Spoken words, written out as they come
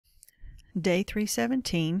Day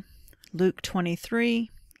 317, Luke 23,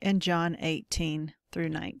 and John 18 through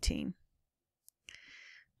 19.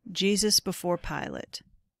 Jesus before Pilate.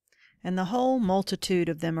 And the whole multitude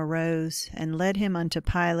of them arose, and led him unto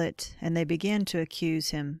Pilate, and they began to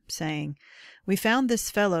accuse him, saying, We found this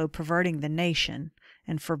fellow perverting the nation,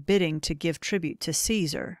 and forbidding to give tribute to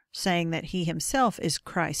Caesar, saying that he himself is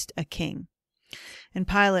Christ a king. And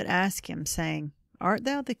Pilate asked him, saying, Art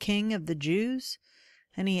thou the king of the Jews?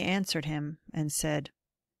 And he answered him, and said,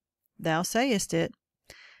 Thou sayest it.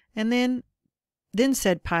 And then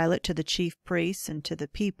said Pilate to the chief priests and to the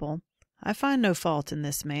people, I find no fault in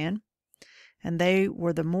this man. And they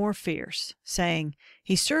were the more fierce, saying,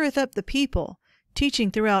 He stirreth up the people,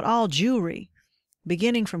 teaching throughout all Jewry,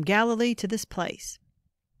 beginning from Galilee to this place.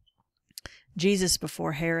 Jesus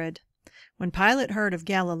before Herod. When Pilate heard of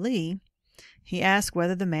Galilee, he asked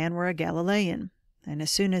whether the man were a Galilean. And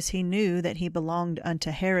as soon as he knew that he belonged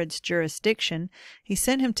unto Herod's jurisdiction, he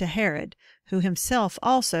sent him to Herod, who himself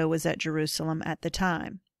also was at Jerusalem at the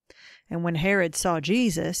time. And when Herod saw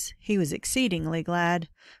Jesus, he was exceedingly glad,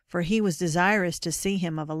 for he was desirous to see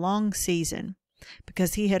him of a long season,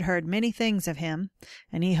 because he had heard many things of him,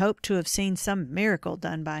 and he hoped to have seen some miracle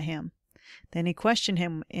done by him. Then he questioned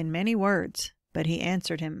him in many words, but he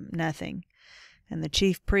answered him nothing. And the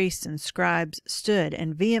chief priests and scribes stood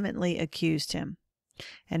and vehemently accused him.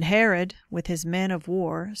 And Herod, with his men of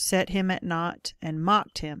war, set him at naught, and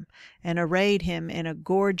mocked him, and arrayed him in a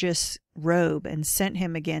gorgeous robe, and sent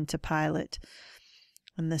him again to Pilate.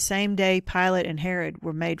 And the same day Pilate and Herod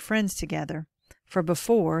were made friends together, for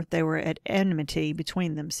before they were at enmity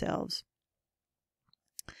between themselves.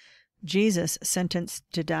 Jesus sentenced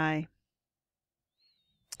to die.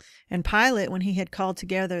 And Pilate, when he had called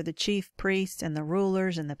together the chief priests and the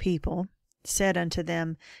rulers and the people, said unto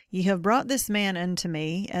them, Ye have brought this man unto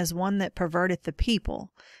me as one that perverteth the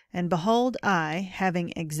people. And behold, I,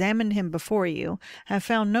 having examined him before you, have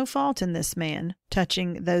found no fault in this man,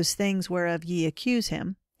 touching those things whereof ye accuse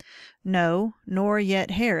him. No, nor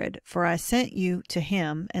yet Herod, for I sent you to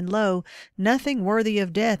him, and lo, nothing worthy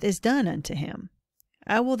of death is done unto him.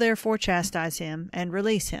 I will therefore chastise him, and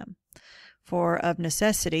release him. For of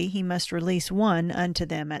necessity he must release one unto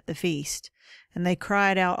them at the feast. And they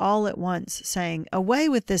cried out all at once, saying, Away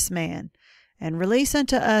with this man, and release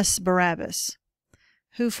unto us Barabbas,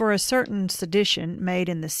 who for a certain sedition made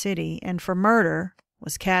in the city, and for murder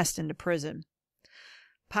was cast into prison.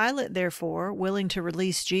 Pilate therefore, willing to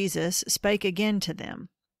release Jesus, spake again to them.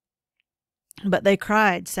 But they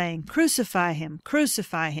cried, saying, Crucify him,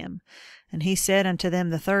 crucify him. And he said unto them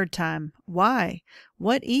the third time, Why?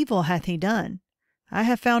 What evil hath he done? I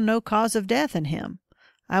have found no cause of death in him.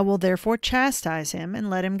 I will therefore chastise him, and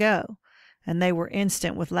let him go. And they were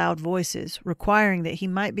instant with loud voices, requiring that he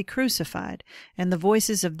might be crucified. And the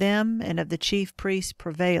voices of them and of the chief priests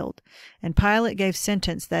prevailed. And Pilate gave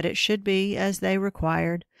sentence that it should be as they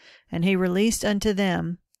required. And he released unto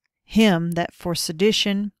them him that for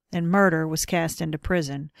sedition and murder was cast into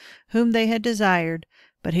prison, whom they had desired,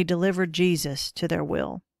 but he delivered Jesus to their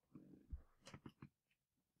will.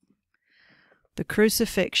 The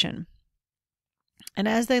crucifixion. And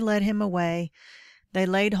as they led him away, they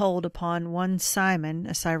laid hold upon one Simon,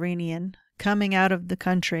 a Cyrenian, coming out of the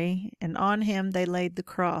country, and on him they laid the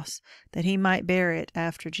cross, that he might bear it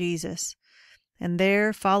after Jesus. And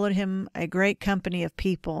there followed him a great company of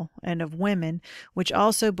people and of women, which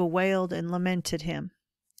also bewailed and lamented him.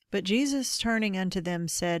 But Jesus, turning unto them,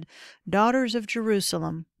 said, Daughters of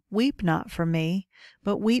Jerusalem, weep not for me,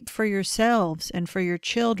 but weep for yourselves and for your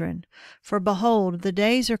children. For behold, the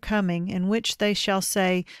days are coming in which they shall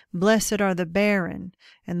say, Blessed are the barren,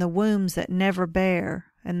 and the wombs that never bare,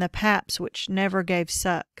 and the paps which never gave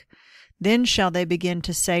suck. Then shall they begin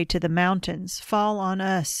to say to the mountains, Fall on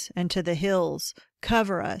us, and to the hills,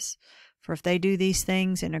 Cover us. For if they do these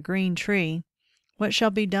things in a green tree, what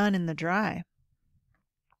shall be done in the dry?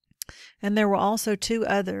 And there were also two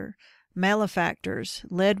other malefactors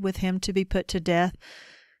led with him to be put to death.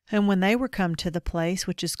 And when they were come to the place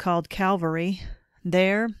which is called Calvary,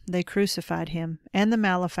 there they crucified him, and the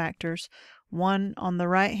malefactors, one on the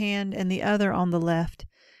right hand and the other on the left.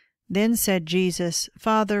 Then said Jesus,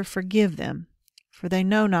 Father, forgive them, for they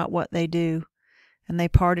know not what they do. And they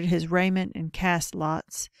parted his raiment and cast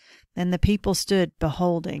lots. And the people stood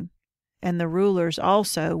beholding. And the rulers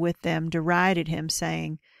also with them derided him,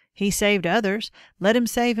 saying, He saved others, let him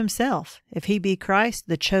save himself, if he be Christ,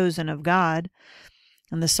 the chosen of God.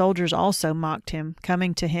 And the soldiers also mocked him,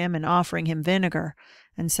 coming to him and offering him vinegar,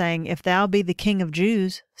 and saying, If thou be the King of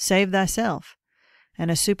Jews, save thyself. And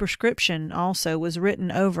a superscription also was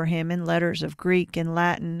written over him in letters of Greek and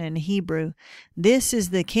Latin and Hebrew, "This is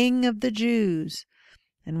the King of the Jews."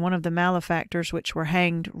 And one of the malefactors which were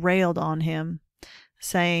hanged railed on him,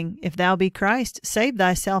 saying, "If thou be Christ, save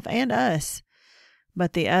thyself and us."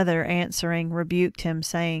 But the other answering rebuked him,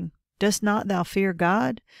 saying, "Dost not thou fear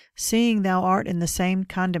God, seeing thou art in the same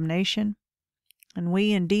condemnation? And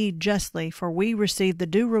we indeed justly, for we receive the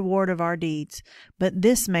due reward of our deeds. But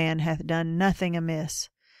this man hath done nothing amiss."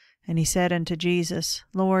 And he said unto Jesus,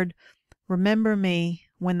 "Lord, remember me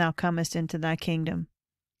when thou comest into thy kingdom."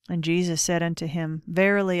 And Jesus said unto him,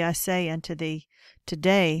 "Verily I say unto thee,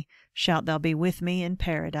 today shalt thou be with me in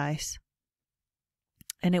paradise."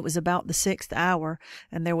 And it was about the 6th hour,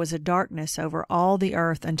 and there was a darkness over all the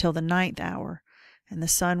earth until the 9th hour. And the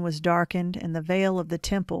sun was darkened, and the veil of the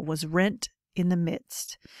temple was rent in the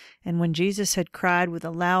midst. And when Jesus had cried with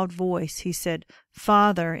a loud voice, he said,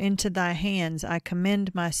 "Father, into thy hands I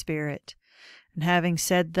commend my spirit." And having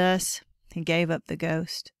said thus, he gave up the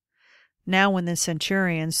ghost. Now when the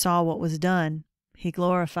centurion saw what was done, he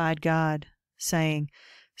glorified God, saying,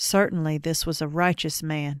 "Certainly this was a righteous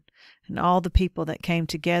man." And all the people that came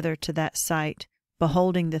together to that sight,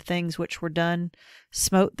 beholding the things which were done,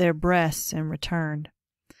 smote their breasts and returned.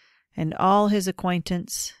 And all his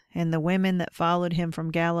acquaintance and the women that followed him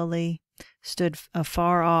from Galilee stood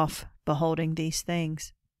afar off, beholding these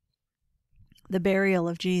things. The burial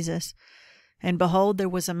of Jesus. And behold, there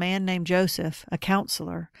was a man named Joseph, a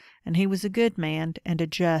counselor, and he was a good man and a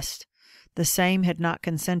just. The same had not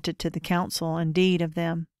consented to the counsel and deed of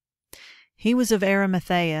them. He was of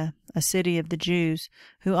Arimathea, a city of the Jews,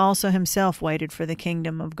 who also himself waited for the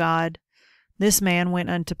kingdom of God. This man went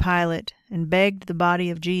unto Pilate, and begged the body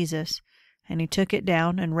of Jesus. And he took it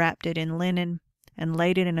down, and wrapped it in linen, and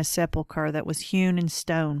laid it in a sepulchre that was hewn in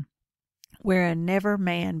stone, wherein never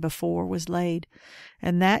man before was laid.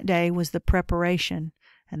 And that day was the preparation,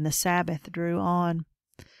 and the Sabbath drew on.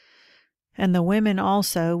 And the women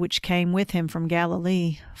also, which came with him from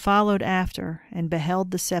Galilee, followed after, and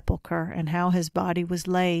beheld the sepulchre, and how his body was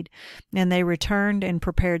laid. And they returned and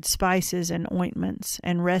prepared spices and ointments,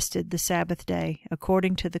 and rested the Sabbath day,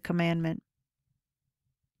 according to the commandment.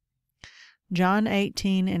 John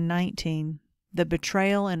 18 and 19, the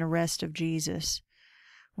betrayal and arrest of Jesus.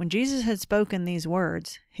 When Jesus had spoken these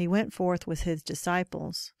words, he went forth with his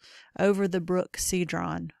disciples over the brook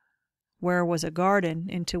Cedron, where was a garden,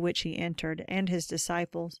 into which he entered, and his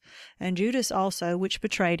disciples. And Judas also, which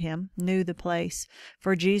betrayed him, knew the place,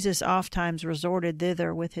 for Jesus ofttimes resorted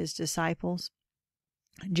thither with his disciples.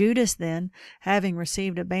 Judas then, having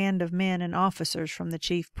received a band of men and officers from the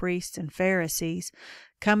chief priests and Pharisees,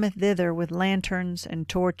 cometh thither with lanterns and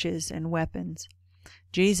torches and weapons.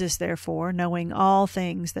 Jesus therefore, knowing all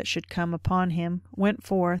things that should come upon him, went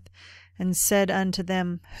forth, and said unto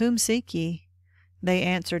them, Whom seek ye? They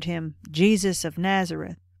answered him, Jesus of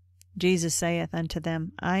Nazareth. Jesus saith unto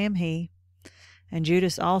them, I am he. And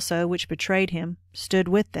Judas also, which betrayed him, stood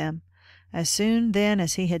with them. As soon then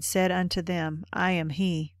as he had said unto them, I am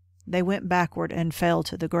he, they went backward and fell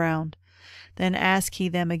to the ground. Then asked he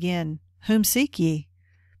them again, Whom seek ye?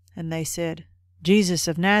 And they said, Jesus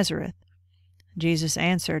of Nazareth. Jesus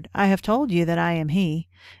answered, I have told you that I am he.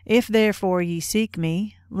 If therefore ye seek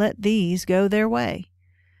me, let these go their way.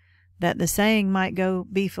 That the saying might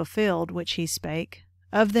be fulfilled which he spake,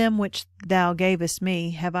 Of them which thou gavest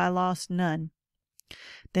me have I lost none.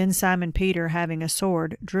 Then Simon Peter, having a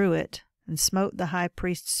sword, drew it, and smote the high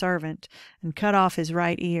priest's servant, and cut off his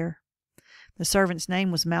right ear. The servant's name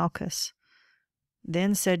was Malchus.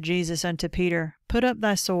 Then said Jesus unto Peter, Put up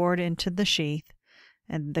thy sword into the sheath,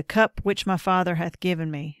 and the cup which my Father hath given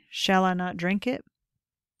me, shall I not drink it?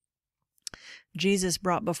 Jesus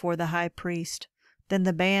brought before the high priest. Then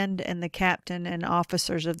the band and the captain and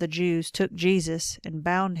officers of the Jews took Jesus, and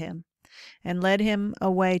bound him, and led him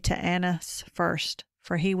away to Annas first,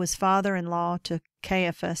 for he was father-in-law to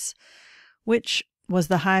Caiaphas, which was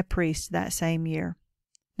the high priest that same year.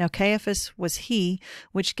 Now Caiaphas was he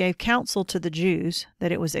which gave counsel to the Jews,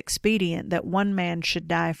 that it was expedient that one man should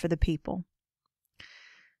die for the people.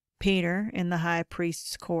 Peter in the high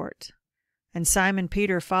priest's court. And Simon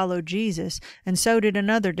Peter followed Jesus, and so did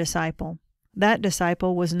another disciple. That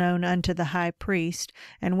disciple was known unto the high priest,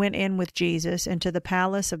 and went in with Jesus into the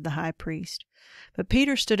palace of the high priest. But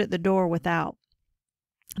Peter stood at the door without.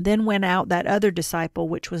 Then went out that other disciple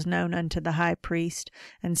which was known unto the high priest,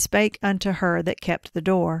 and spake unto her that kept the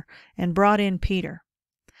door, and brought in Peter.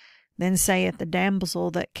 Then saith the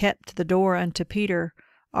damsel that kept the door unto Peter,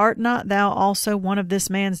 Art not thou also one of this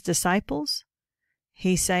man's disciples?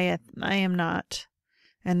 He saith, I am not.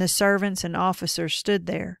 And the servants and officers stood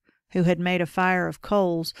there, who had made a fire of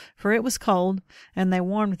coals, for it was cold, and they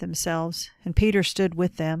warmed themselves, and Peter stood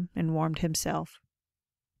with them and warmed himself.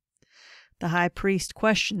 The high priest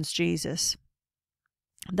questions Jesus.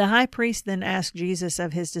 The high priest then asked Jesus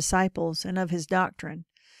of his disciples and of his doctrine.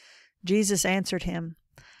 Jesus answered him,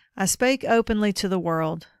 I spake openly to the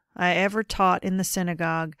world. I ever taught in the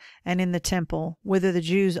synagogue and in the temple, whither the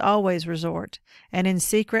Jews always resort, and in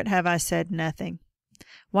secret have I said nothing.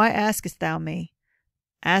 Why askest thou me?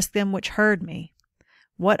 Ask them which heard me.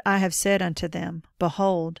 What I have said unto them,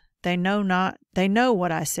 behold, they know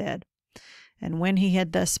what I said. And when he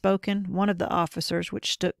had thus spoken, one of the officers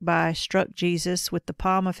which stood by struck Jesus with the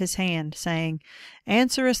palm of his hand, saying,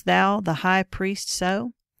 Answerest thou the high priest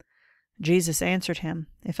so? Jesus answered him,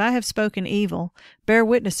 If I have spoken evil, bear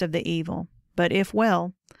witness of the evil. But if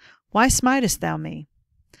well, why smitest thou me?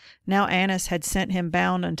 Now Annas had sent him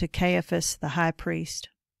bound unto Caiaphas the high priest.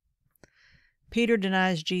 Peter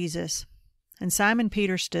denies Jesus. And Simon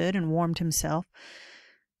Peter stood and warmed himself.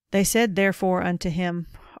 They said therefore unto him,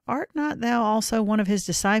 Art not thou also one of his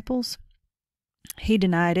disciples? He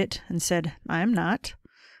denied it, and said, I am not.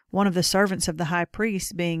 One of the servants of the high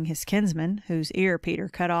priest, being his kinsman, whose ear Peter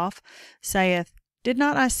cut off, saith, Did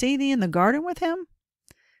not I see thee in the garden with him?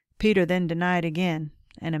 Peter then denied again,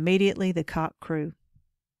 and immediately the cock crew.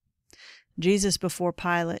 Jesus before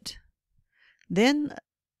Pilate. Then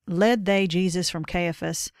led they Jesus from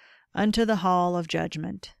Caiaphas unto the hall of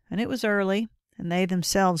judgment. And it was early, and they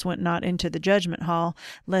themselves went not into the judgment hall,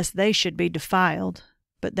 lest they should be defiled,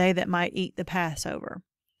 but they that might eat the Passover.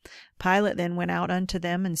 Pilate then went out unto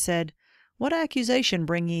them, and said, What accusation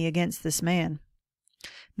bring ye against this man?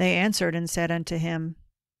 They answered and said unto him,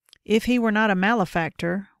 If he were not a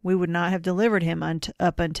malefactor, we would not have delivered him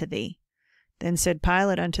up unto thee. Then said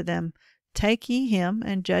Pilate unto them, Take ye him,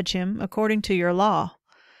 and judge him according to your law.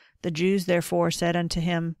 The Jews therefore said unto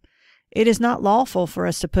him, It is not lawful for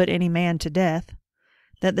us to put any man to death,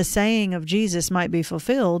 that the saying of Jesus might be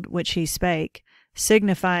fulfilled, which he spake,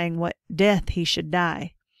 signifying what death he should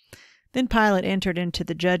die. Then Pilate entered into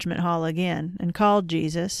the judgment hall again, and called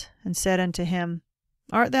Jesus, and said unto him,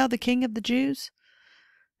 Art thou the king of the Jews?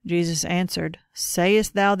 Jesus answered,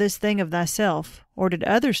 Sayest thou this thing of thyself, or did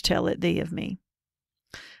others tell it thee of me?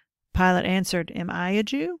 Pilate answered, Am I a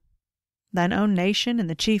Jew? Thine own nation and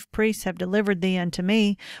the chief priests have delivered thee unto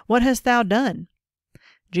me. What hast thou done?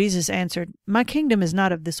 Jesus answered, My kingdom is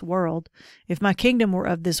not of this world. If my kingdom were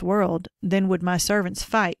of this world, then would my servants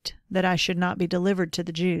fight, that I should not be delivered to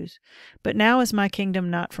the Jews. But now is my kingdom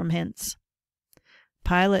not from hence.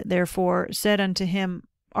 Pilate therefore said unto him,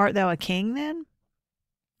 Art thou a king then?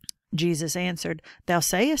 Jesus answered, Thou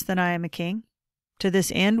sayest that I am a king. To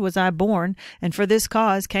this end was I born, and for this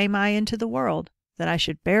cause came I into the world, that I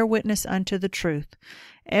should bear witness unto the truth.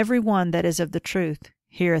 Every one that is of the truth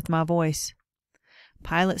heareth my voice.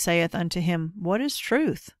 Pilate saith unto him, What is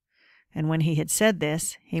truth? And when he had said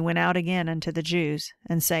this, he went out again unto the Jews,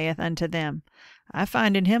 and saith unto them, I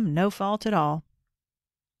find in him no fault at all.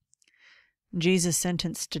 Jesus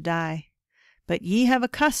sentenced to die. But ye have a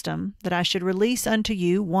custom that I should release unto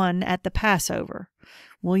you one at the Passover.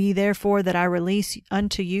 Will ye therefore that I release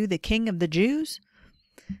unto you the King of the Jews?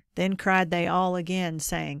 Then cried they all again,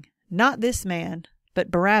 saying, Not this man,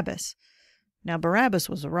 but Barabbas. Now Barabbas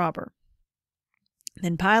was a robber.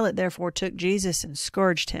 Then Pilate therefore took Jesus and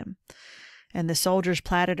scourged him. And the soldiers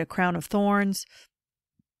platted a crown of thorns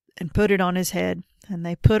and put it on his head. And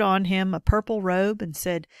they put on him a purple robe and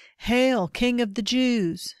said, Hail, King of the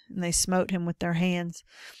Jews! And they smote him with their hands.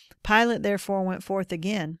 Pilate therefore went forth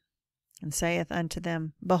again, and saith unto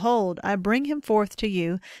them, Behold, I bring him forth to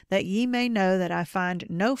you, that ye may know that I find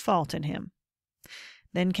no fault in him.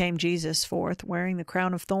 Then came Jesus forth, wearing the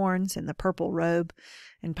crown of thorns and the purple robe.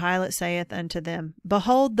 And Pilate saith unto them,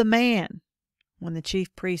 Behold the man! When the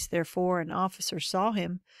chief priests therefore and officers saw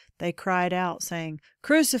him, they cried out, saying,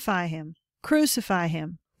 Crucify him! Crucify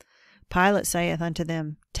him! Pilate saith unto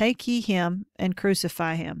them, Take ye him, and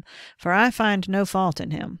crucify him, for I find no fault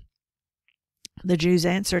in him. The Jews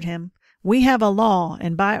answered him, We have a law,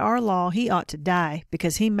 and by our law he ought to die,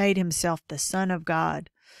 because he made himself the Son of God.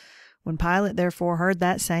 When Pilate therefore heard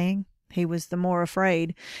that saying, he was the more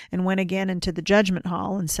afraid, and went again into the judgment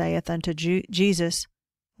hall, and saith unto Jesus,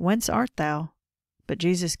 Whence art thou? But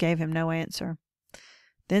Jesus gave him no answer.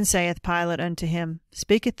 Then saith Pilate unto him,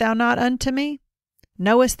 Speakest thou not unto me?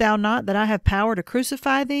 Knowest thou not that I have power to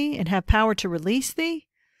crucify thee, and have power to release thee?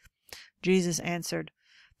 Jesus answered,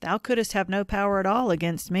 Thou couldst have no power at all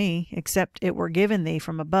against me, except it were given thee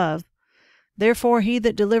from above. Therefore he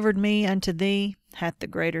that delivered me unto thee hath the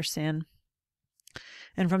greater sin.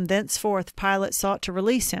 And from thenceforth Pilate sought to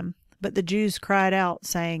release him, But the Jews cried out,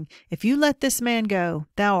 saying, If you let this man go,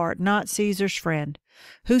 thou art not Caesar's friend.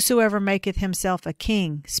 Whosoever maketh himself a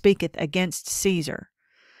king speaketh against Caesar.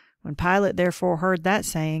 When Pilate therefore heard that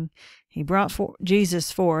saying, he brought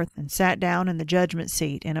Jesus forth, and sat down in the judgment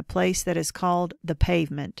seat in a place that is called the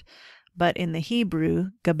Pavement, but in the Hebrew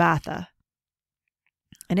Gabbatha.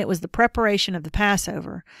 And it was the preparation of the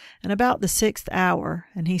Passover, and about the 6th hour,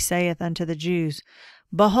 and he saith unto the Jews,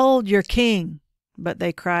 Behold your king! But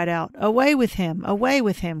they cried out, Away with him! Away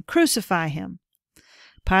with him! Crucify him!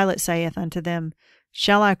 Pilate saith unto them,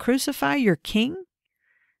 Shall I crucify your king?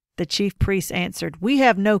 The chief priests answered, We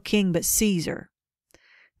have no king but Caesar.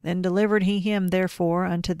 Then delivered he him therefore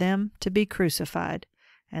unto them to be crucified.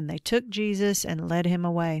 And they took Jesus and led him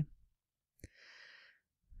away.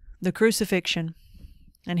 The crucifixion.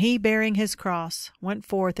 And he, bearing his cross, went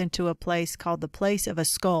forth into a place called the place of a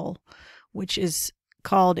skull, which is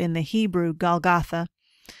called in the Hebrew Golgotha,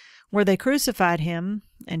 where they crucified him,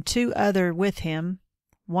 and 2 other with him,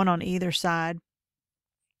 one on either side,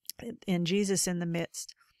 and Jesus in the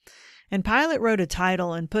midst. And Pilate wrote a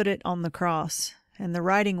title and put it on the cross, and the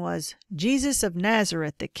writing was, Jesus of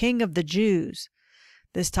Nazareth, the King of the Jews.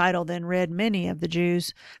 This title then read many of the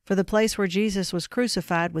Jews, for the place where Jesus was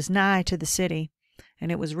crucified was nigh to the city,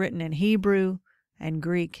 and it was written in Hebrew and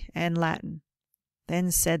Greek and Latin.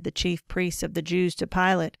 Then said the chief priests of the Jews to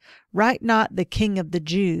Pilate, Write not the King of the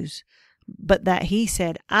Jews, but that he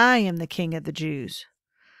said, I am the King of the Jews.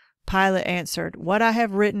 Pilate answered, What I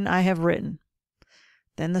have written, I have written.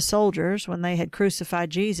 Then the soldiers, when they had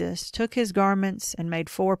crucified Jesus, took his garments and made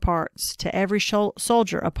 4 parts, to every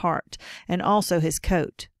soldier a part, and also his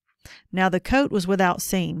coat. Now the coat was without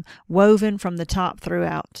seam, woven from the top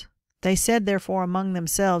throughout. They said therefore among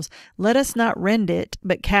themselves, Let us not rend it,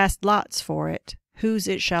 but cast lots for it, whose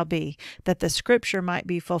it shall be, that the scripture might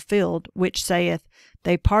be fulfilled, which saith,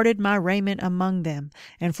 They parted my raiment among them,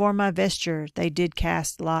 and for my vesture they did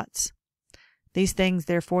cast lots. These things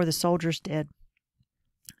therefore the soldiers did.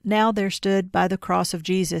 Now there stood by the cross of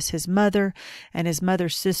Jesus his mother, and his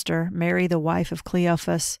mother's sister, Mary the wife of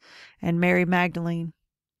Cleophas, and Mary Magdalene.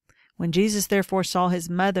 When Jesus therefore saw his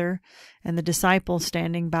mother and the disciple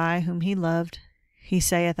standing by, whom he loved, he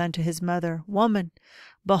saith unto his mother, Woman,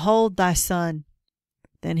 behold thy son.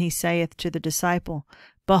 Then he saith to the disciple,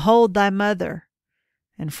 Behold thy mother.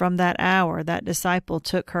 And from that hour that disciple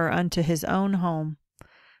took her unto his own home.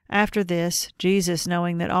 After this, Jesus,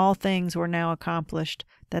 knowing that all things were now accomplished,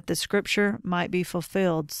 that the scripture might be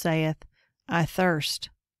fulfilled, saith, I thirst.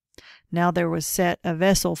 Now there was set a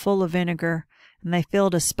vessel full of vinegar, and they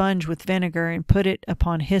filled a sponge with vinegar, and put it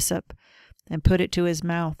upon hyssop, and put it to his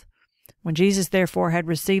mouth. When Jesus therefore had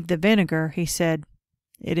received the vinegar, he said,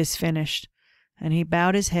 It is finished. And he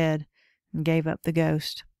bowed his head, and gave up the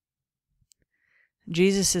ghost.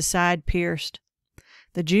 Jesus' side pierced.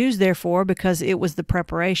 The Jews therefore, because it was the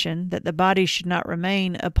preparation, that the body should not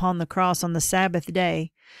remain upon the cross on the Sabbath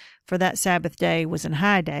day, for that Sabbath day was an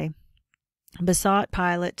high day, besought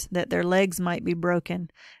Pilate that their legs might be broken,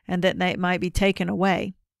 and that they might be taken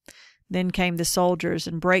away. Then came the soldiers,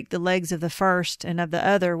 and brake the legs of the first and of the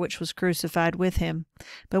other which was crucified with him.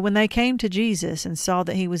 But when they came to Jesus, and saw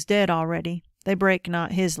that he was dead already, they brake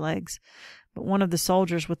not his legs. But one of the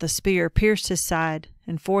soldiers with a spear pierced his side,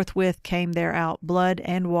 and forthwith came there out blood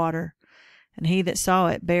and water. And he that saw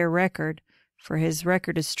it bare record, for his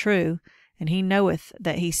record is true, and he knoweth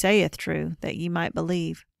that he saith true, that ye might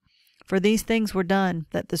believe. For these things were done,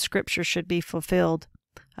 that the scripture should be fulfilled.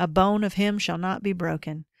 A bone of him shall not be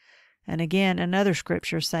broken. And again another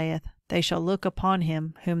scripture saith, They shall look upon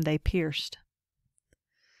him whom they pierced.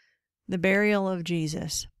 The burial of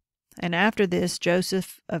Jesus. And after this,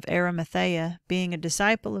 Joseph of Arimathea, being a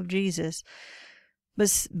disciple of Jesus,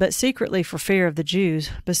 but secretly for fear of the Jews,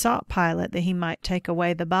 besought Pilate that he might take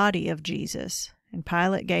away the body of Jesus. And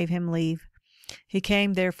Pilate gave him leave. He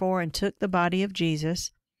came therefore and took the body of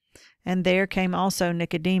Jesus. And there came also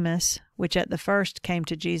Nicodemus, which at the first came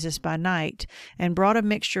to Jesus by night, and brought a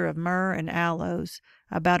mixture of myrrh and aloes,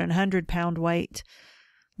 about 100 pound weight.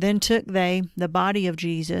 Then took they the body of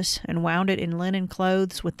Jesus, and wound it in linen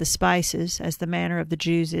clothes with the spices, as the manner of the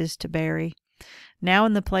Jews is to bury. Now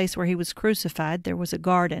in the place where he was crucified there was a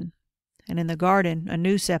garden, and in the garden a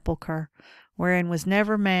new sepulchre, wherein was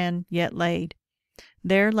never man yet laid.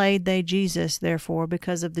 There laid they Jesus, therefore,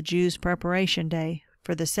 because of the Jews' preparation day,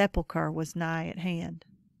 for the sepulchre was nigh at hand.